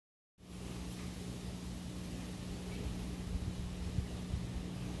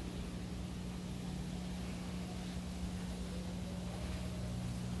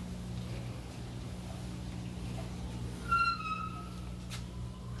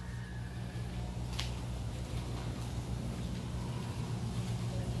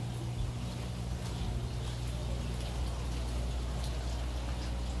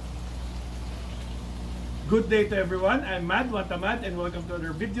Good day to everyone. I'm Mad Watamad and welcome to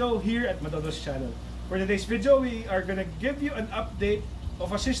another video here at Madodo's channel. For today's video, we are gonna give you an update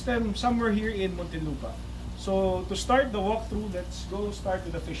of a system somewhere here in Muntinlupa. So to start the walkthrough, let's go start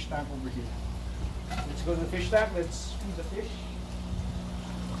with the fish tank over here. Let's go to the fish tank. Let's feed the fish.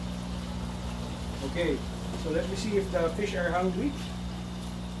 Okay, so let me see if the fish are hungry.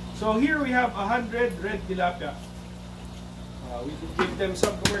 So here we have 100 red tilapia. We can give them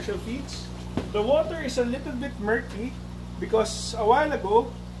some commercial feeds. The water is a little bit murky because a while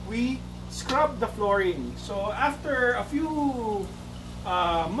ago we scrubbed the flooring. So after a few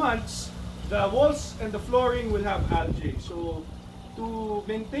months, the walls and the flooring will have algae. So to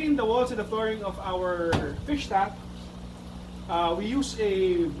maintain the walls and the flooring of our fish tank, we use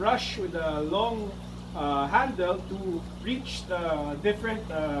a brush with a long handle to reach the different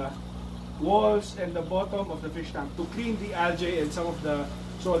walls and the bottom of the fish tank to clean the algae and some of the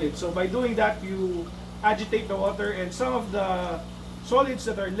solids. So by doing that, you agitate the water and some of the solids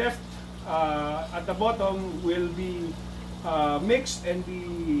that are left at the bottom will be mixed and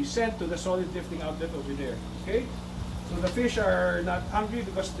be sent to the solid lifting outlet over there. Okay? So the fish are not hungry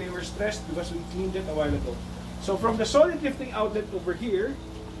because they were stressed because we cleaned it a while ago. So from the solid lifting outlet over here,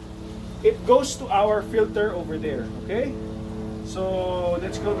 it goes to our filter over there. Okay? So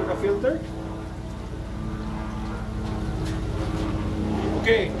let's go to the filter.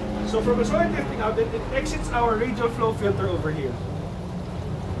 Okay, so from the solid lifting outlet, it exits our radial flow filter over here.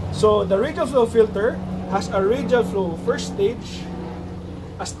 So the radial flow filter has a radial flow first stage,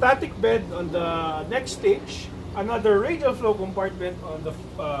 a static bed on the next stage, another radial flow compartment on the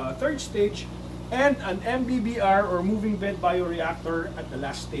third stage, and an MBBR or moving bed bioreactor at the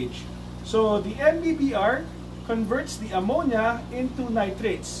last stage. So the MBBR converts the ammonia into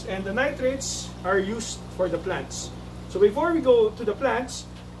nitrates, and the nitrates are used for the plants. So before we go to the plants,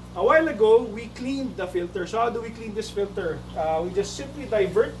 a while ago we cleaned the filter. So how do we clean this filter? We just simply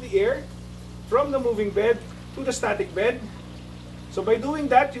divert the air from the moving bed to the static bed. So by doing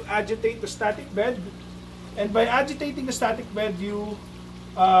that, you agitate the static bed, and by agitating the static bed, you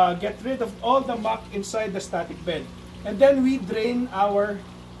get rid of all the muck inside the static bed. And then we drain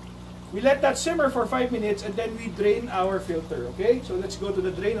we let that simmer for 5 minutes, and then we drain our filter. Okay, so let's go to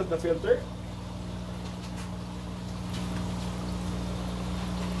the drain of the filter.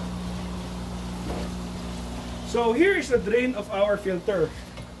 So here is the drain of our filter.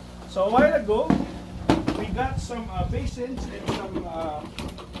 So a while ago, we got some basins and some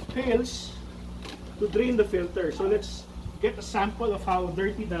pails to drain the filter. So let's get a sample of how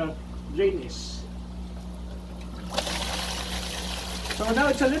dirty the drain is. So now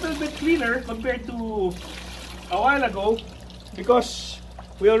it's a little bit cleaner compared to a while ago because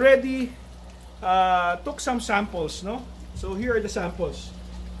we already took some samples, no? So here are the samples.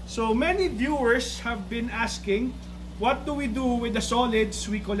 So many viewers have been asking, what do we do with the solids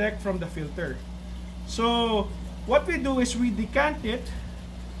we collect from the filter? So what we do is we decant it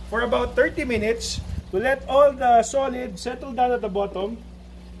for about 30 minutes to let all the solids settle down at the bottom.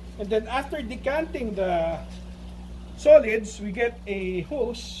 And then after decanting the solids, we get a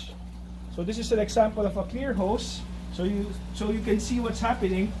hose. So this is an example of a clear hose. So you can see what's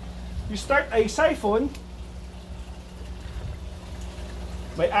happening. You start a siphon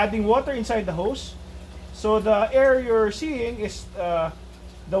by adding water inside the hose. So the air you're seeing is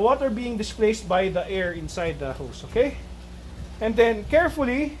the water being displaced by the air inside the hose. Okay? And then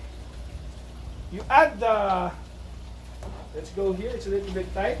carefully, you add the, let's go here, it's a little bit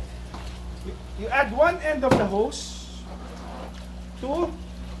tight. You add one end of the hose to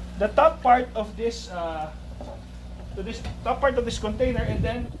the top part of this top part of this container, and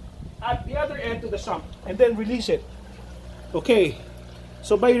then add the other end to the sump, and then release it. Okay,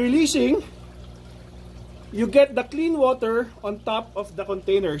 so by releasing, you get the clean water on top of the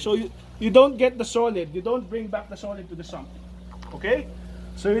container. So you don't get the solid, you don't bring back the solid to the sump. Okay,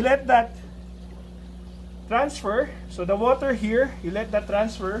 so you let that transfer. So the water here, you let that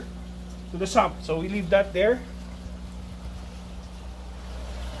transfer to the sump. So we leave that there.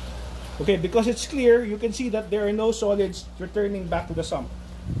 Okay, because it's clear, you can see that there are no solids returning back to the sump.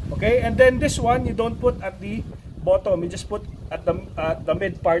 Okay, and then this one you don't put at the bottom, you just put at the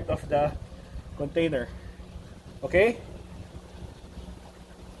mid part of the container. Okay,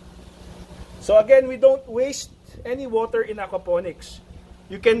 so again, we don't waste any water in aquaponics.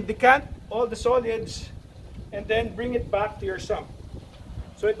 You can decant all the solids and then bring it back to your sump.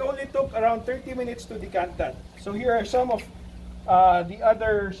 So it only took around 30 minutes to decant that. So here are some of the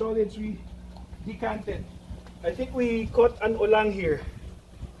other solids we decanted. I think we caught an ulang here.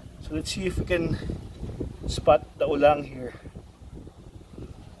 So let's see if we can spot the ulang here.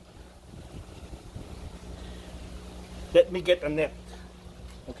 let me get a net.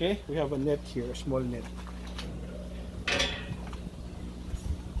 Okay, we have a net here, a small net.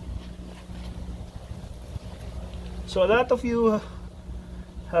 So a lot of you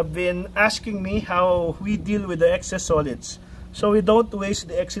have been asking me how we deal with the excess solids. So we don't waste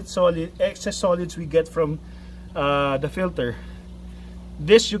the excess solids we get from the filter.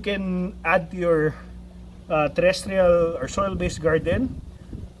 This you can add to your terrestrial or soil-based garden,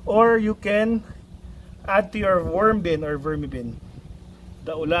 or you can add to your worm bin or vermi bin.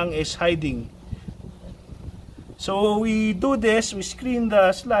 The ulang is hiding. So we do this, we screen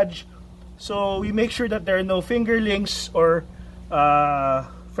the sludge, so we make sure that there are no fingerlings or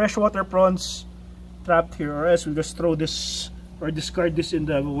freshwater prawns trapped here, or else we'll just throw this or discard this in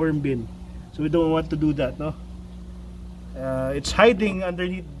the worm bin. So we don't want to do that, no? It's hiding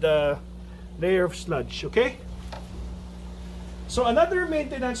underneath the layer of sludge, okay? So another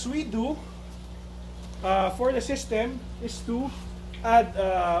maintenance we do for the system is to add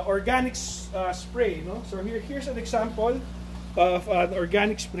organic spray, no? So here's an example of an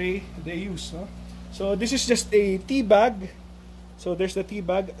organic spray they use, no? So this is just a tea bag. So there's the tea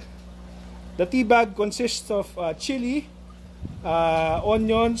bag. The tea bag consists of chili,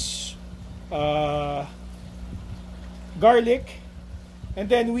 onions, garlic, and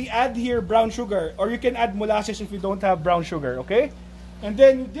then we add here brown sugar, or you can add molasses if you don't have brown sugar, okay? And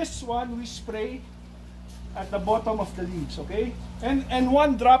then this one we spray at the bottom of the leaves, okay? And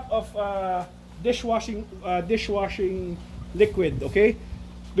 1 drop of dishwashing liquid, okay?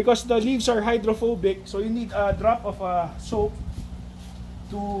 Because the leaves are hydrophobic, so you need a drop of soap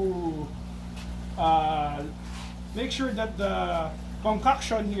to make sure that the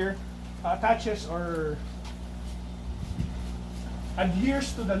concoction here attaches or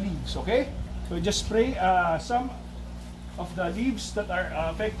adheres to the leaves, okay? So you just spray some of the leaves that are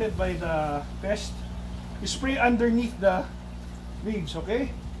affected by the pest. You spray underneath the leaves,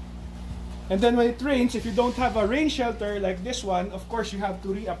 okay? And then when it rains, if you don't have a rain shelter like this one, of course you have to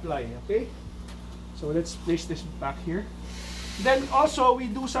reapply, okay? So let's place this back here. Then also we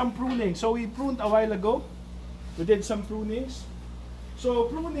do some pruning. So we pruned a while ago. We did some prunings. So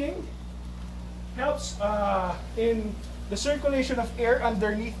pruning helps in the circulation of air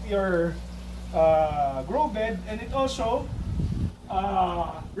underneath your grow bed, and it also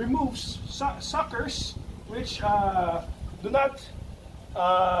removes suckers which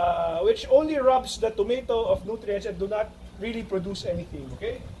which only robs the tomato of nutrients and do not really produce anything,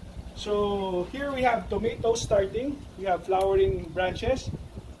 okay? So here we have tomatoes starting. We have flowering branches.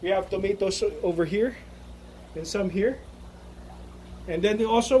 We have tomatoes over here and some here. And then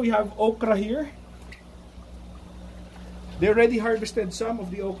we have okra here. They already harvested some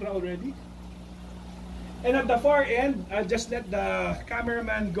of the okra already. And at the far end, I'll just let the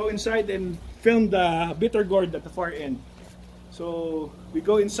cameraman go inside and film the bitter gourd at the far end. So we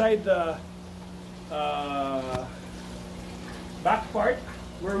go inside the back part,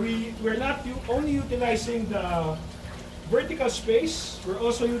 where we're not only utilizing the vertical space, we're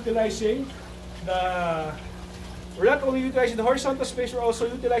also utilizing we're not only utilizing the horizontal space, we're also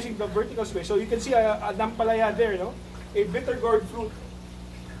utilizing the vertical space. So you can see a dampalaya there, no? A bitter gourd fruit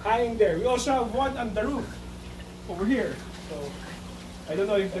hanging there. We also have one on the roof over here. So I don't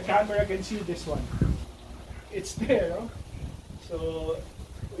know if the camera can see this one. It's there, no? So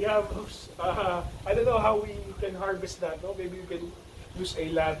we have, I don't know how we can harvest that, no? Maybe we can use a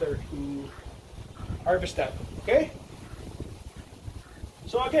ladder to harvest that, okay?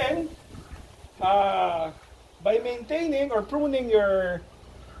 So again, by maintaining or pruning your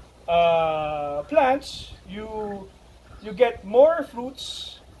plants, you get more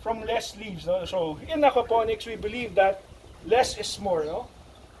fruits from less leaves, no? So in aquaponics, we believe that less is more, no?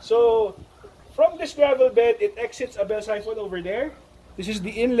 So from this gravel bed, it exits a bell siphon over there. This is the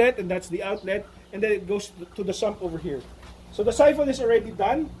inlet and that's the outlet, and then it goes to the sump over here. So the siphon is already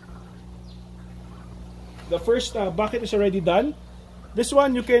done. The first bucket is already done. This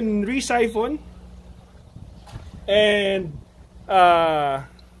one you can re-siphon, and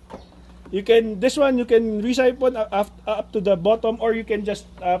this one you can re-siphon up to the bottom, or you can just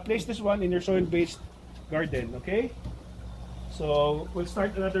place this one in your soil-based garden, okay? So we'll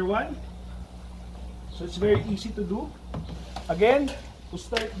start another one. So it's very easy to do. Again, to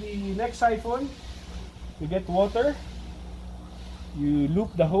start the next siphon, you get water, you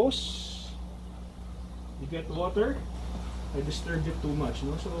loop the hose, you get water. I disturbed it too much,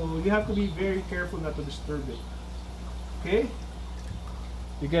 no? So you have to be very careful not to disturb it. Okay?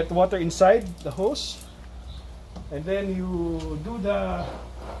 You get water inside the hose, and then you do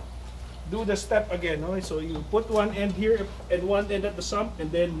the step again, no? So you put one end here and one end at the sump,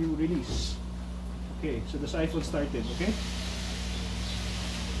 and then you release. Okay, so the siphon started, okay?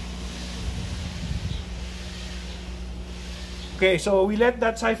 Okay, so we let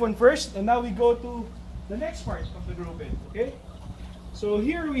that siphon first, and now we go to the next part of the grow bed, okay? So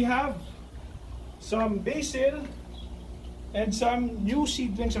here we have some basil and some new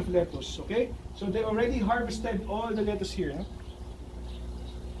seedlings of lettuce, okay? So they already harvested all the lettuce here, no?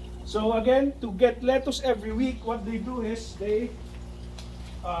 So again, to get lettuce every week, what they do is they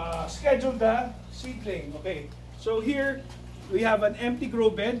schedule the seedling, okay? So here we have an empty grow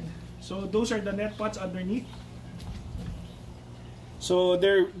bed. So those are the net pots underneath. So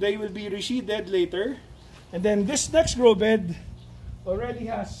they will be reseeded later. And then this next grow bed already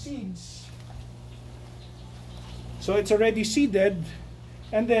has seeds. So it's already seeded.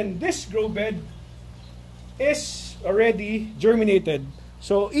 And then this grow bed is already germinated.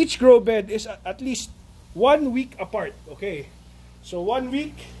 So each grow bed is at least 1 week apart. Okay. So 1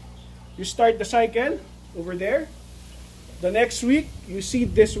 week, you start the cycle over there. The next week, you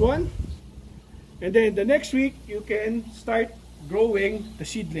seed this one. And then the next week, you can start growing the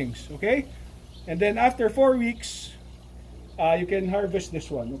seedlings. Okay. And then after 4 weeks, you can harvest this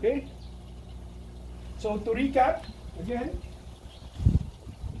one. Okay. So to recap, again,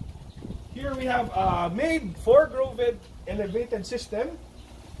 here we have made 4 grow bed elevated system.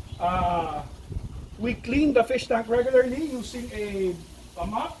 We clean the fish tank regularly using a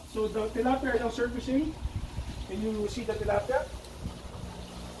mop. So the tilapia are now surfacing. Can you see the tilapia?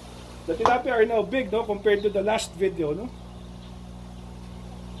 The tilapia are now big, no, compared to the last video, no?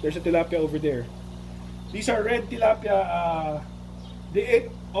 There's a tilapia over there. These are red tilapia. They ate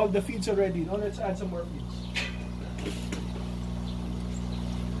all the feeds already. No, let's add some more feeds.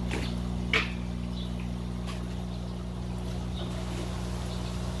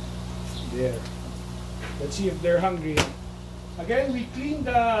 There. Let's see if they're hungry. Again, we clean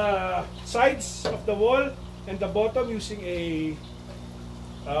the sides of the wall and the bottom using a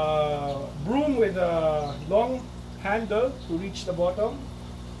broom with a long handle to reach the bottom.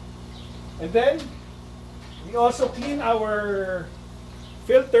 And then we also clean our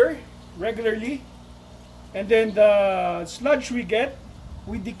filter regularly. And then the sludge we get,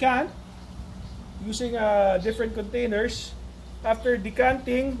 we decant using different containers. After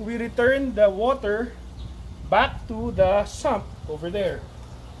decanting, we return the water back to the sump over there.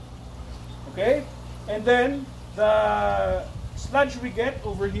 Okay? And then the sludge we get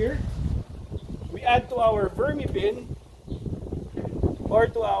over here, we add to our vermi bin or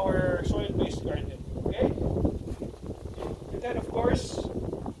to our soil-based garden. Okay? And then of course,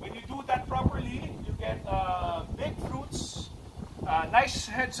 when you do that properly, you get big fruits, nice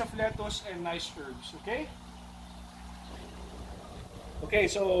heads of lettuce, and nice herbs. Okay? Okay,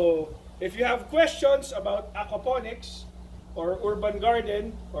 so if you have questions about aquaponics or urban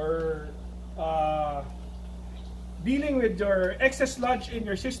garden or dealing with your excess sludge in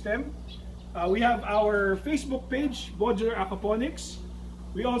your system, we have our Facebook page, Modular Aquaponics.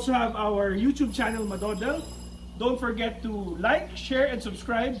 We also have our YouTube channel, Madodel. Don't forget to like, share, and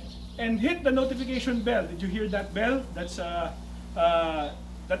subscribe, and hit the notification bell. Did you hear that bell? That's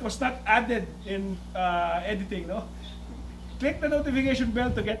that was not added in editing, no? Click the notification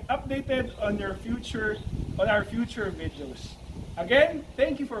bell to get updated on our future videos. Again,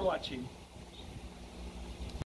 thank you for watching.